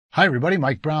Hi everybody,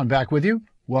 Mike Brown back with you.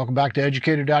 Welcome back to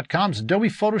Educator.com's Adobe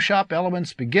Photoshop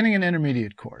Elements Beginning and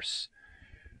Intermediate course.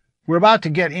 We're about to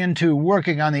get into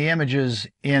working on the images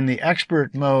in the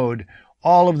expert mode,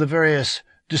 all of the various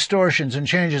distortions and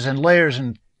changes and layers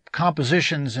and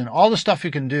compositions and all the stuff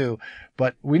you can do,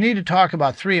 but we need to talk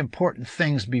about three important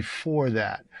things before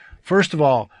that. First of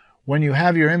all, when you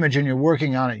have your image and you're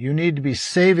working on it, you need to be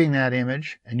saving that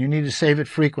image, and you need to save it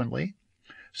frequently.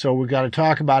 So we've got to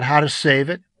talk about how to save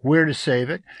it, where to save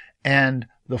it, and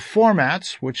the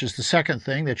formats, which is the second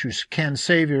thing, that you can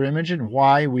save your image and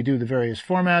why we do the various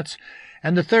formats.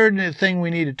 And the third thing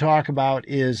we need to talk about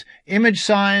is image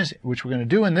size, which we're going to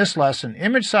do in this lesson,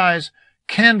 image size,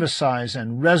 canvas size,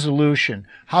 and resolution,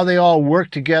 how they all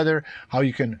work together, how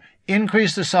you can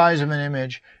increase the size of an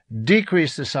image,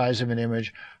 decrease the size of an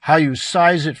image, how you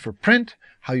size it for print,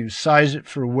 how you size it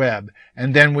for web,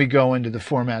 and then we go into the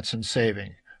formats and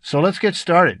saving. So let's get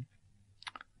started.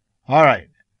 All right,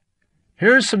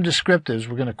 here's some descriptives.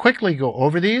 We're going to quickly go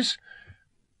over these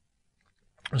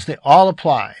as they all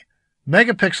apply.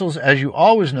 Megapixels, as you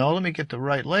always know, let me get the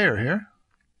right layer here.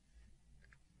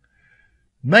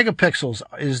 Megapixels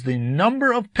is the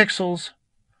number of pixels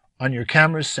on your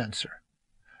camera's sensor.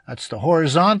 That's the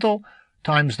horizontal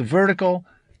times the vertical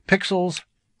pixels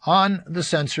on the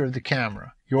sensor of the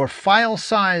camera. Your file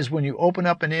size when you open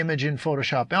up an image in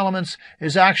Photoshop Elements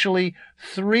is actually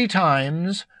 3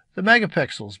 times the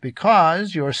megapixels,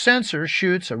 because your sensor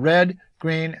shoots a red,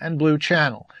 green, and blue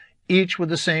channel, each with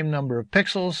the same number of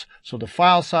pixels, so the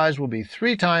file size will be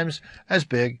 3 times as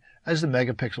big as the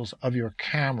megapixels of your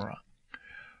camera.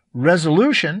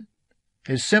 Resolution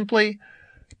is simply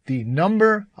the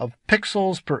number of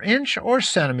pixels per inch or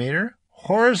centimeter,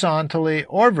 horizontally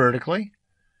or vertically,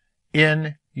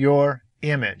 in your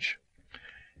image.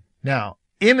 Now,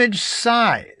 image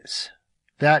size,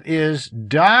 that is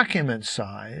document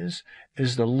size,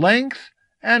 is the length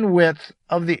and width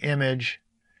of the image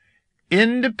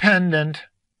independent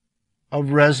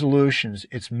of resolutions.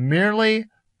 It's merely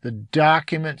the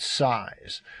document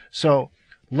size. So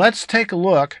let's take a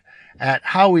look at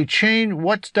how we change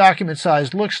what document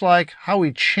size looks like, how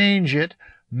we change it,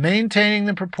 maintaining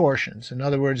the proportions. In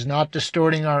other words, not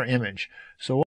distorting our image. So